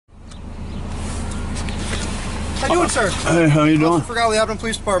How you doing, sir? Hey, how you doing? For Audit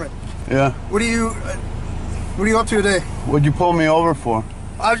Police Department. Yeah. What are you up to today? What'd you pull me over for?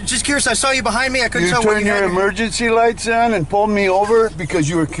 I was just curious. I saw you behind me. I couldn't tell You what turned you your had. emergency lights on and pulled me over because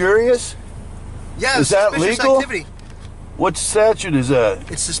you were curious? Yeah, is that suspicious legal? Activity. What statute is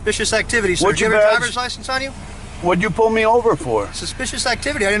that? It's suspicious activity, sir. What's Do you your have a badge? driver's license on you? What'd you pull me over for? Suspicious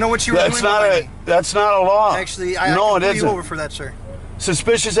activity. I didn't know what you were That's doing. not that's not a law. Actually, I no, can it pull you isn't. over for that, sir.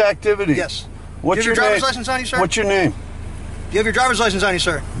 Suspicious activity. Yes. What's Do you have your driver's license on you, sir? What's your name? Do you have your driver's license on you,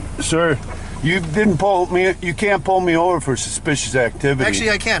 sir? Sir, you didn't pull me. You can't pull me over for suspicious activity. Actually,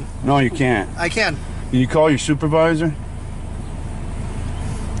 I can. No, you can't. I can. Can you call your supervisor?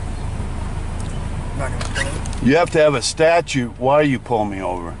 You have to have a statute why you pull me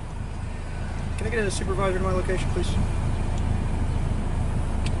over. Can I get a supervisor to my location, please?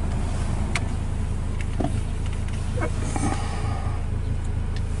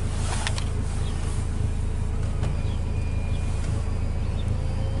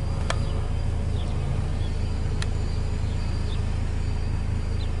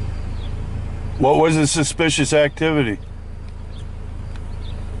 What was the suspicious activity?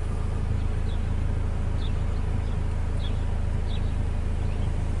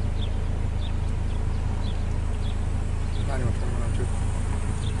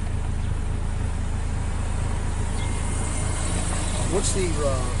 What's the,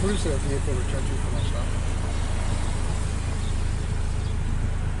 who's the vehicle returned to for my stop?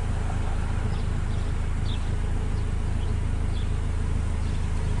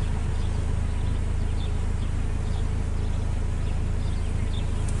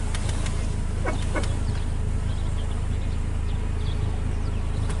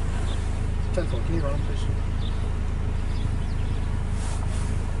 Can you run them, please?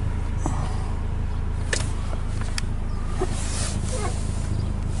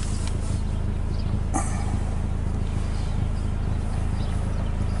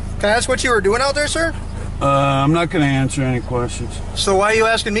 Can I ask what you were doing out there, sir? I'm not going to answer any questions. So why are you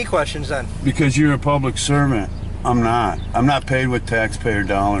asking me questions then? Because you're a public servant. I'm not. I'm not paid with taxpayer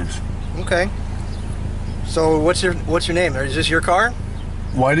dollars. Okay. So what's your name? Is this your car?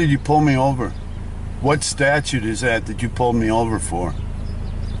 Why did you pull me over? What statute is that you pulled me over for?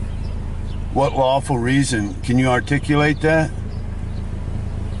 What lawful reason? Can you articulate that?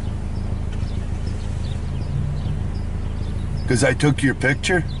 Because I took your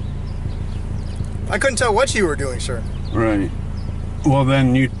picture? I couldn't tell what you were doing, sir. Right. Well,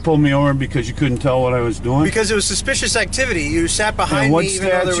 then you pulled me over because you couldn't tell what I was doing? Because it was suspicious activity. You sat behind me even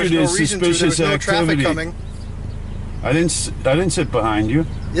though there was no reason to. There was no traffic coming. I didn't sit behind you.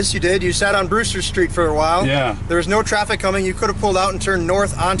 Yes, you did. You sat on Brewster Street for a while. Yeah. There was no traffic coming. You could have pulled out and turned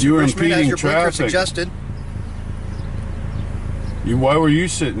north onto Richmond as your blinker suggested. Why were you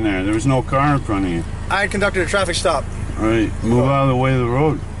sitting there? There was no car in front of you. I had conducted a traffic stop. All right. Move out of the way of the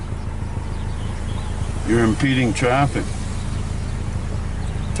road. You're impeding traffic.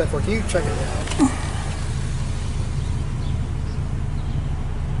 10-4, can you check it out?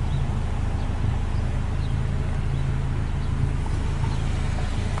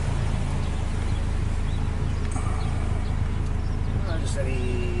 Just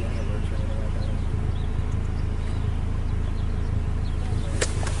any alerts or anything like that.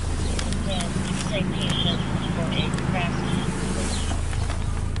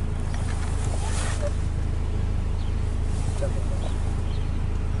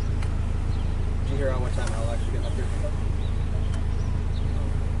 Did you hear on what time I'll actually get up here?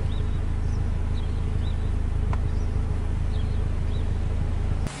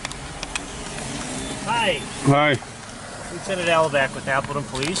 Hi. Hi. Lieutenant Alvac with Appleton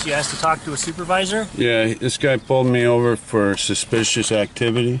Police. You asked to talk to a supervisor? Yeah, this guy pulled me over for suspicious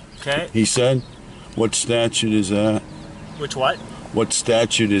activity. Okay. He said, what statute is that? Which what? What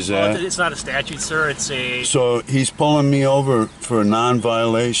statute is that? It's not a statute, sir. It's a... So he's pulling me over for a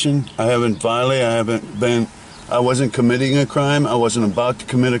non-violation. I haven't violated, I wasn't committing a crime. I wasn't about to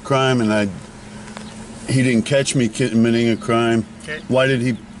commit a crime, and he didn't catch me committing a crime. Okay. Why did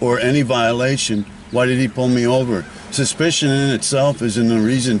he, or any violation, why did he pull me over? Suspicion in itself isn't a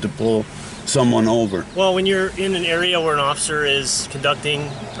reason to pull someone over. Well, when you're in an area where an officer is conducting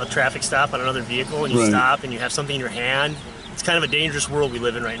a traffic stop on another vehicle and you Right. stop and you have something in your hand, it's kind of a dangerous world we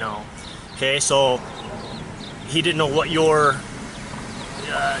live in right now. Okay, so he didn't know what your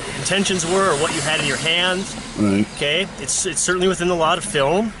intentions were or what you had in your hand. Right. Okay, it's certainly within the law to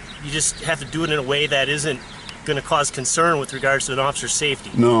film. You just have to do it in a way that isn't going to cause concern with regards to an officer's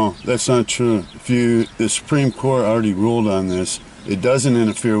safety. No, that's not true. The Supreme Court already ruled on this. It doesn't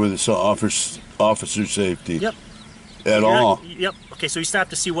interfere with the officer's safety. Yep. at all. Yep. Okay, so he stopped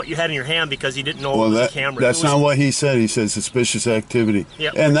to see what you had in your hand because he didn't know it was a camera. That's not what he said. He said suspicious activity.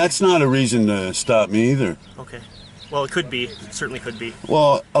 Yep. And that's not a reason to stop me either. Okay. Well, it could be. It certainly could be.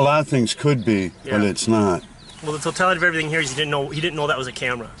 Well, a lot of things could be, but it's not. Well, the totality of everything here is he didn't know that was a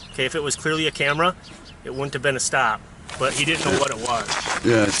camera. Okay, if it was clearly a camera, it wouldn't have been a stop. But he didn't know what it was.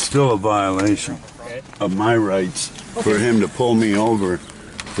 Yeah, it's still a violation of my rights for him to pull me over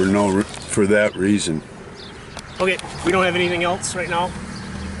for that reason. Okay, we don't have anything else right now?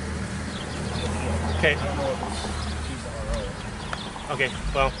 Okay. Okay,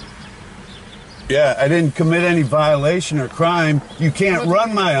 well. Yeah, I didn't commit any violation or crime. You can't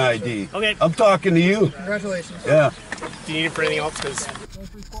run my ID. Okay. I'm talking to you. Congratulations. Yeah. Do you need it for anything else? 'Cause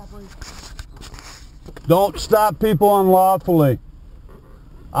don't stop people unlawfully.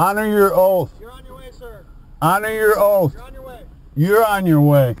 Honor your oath. You're on your way, sir. Honor your oath. You're on your way. You're on your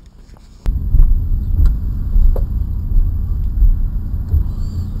way.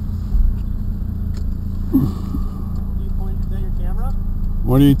 Is that your camera?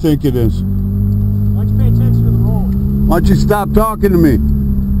 What do you think it is? Why don't you pay attention to the road? Why don't you stop talking to me?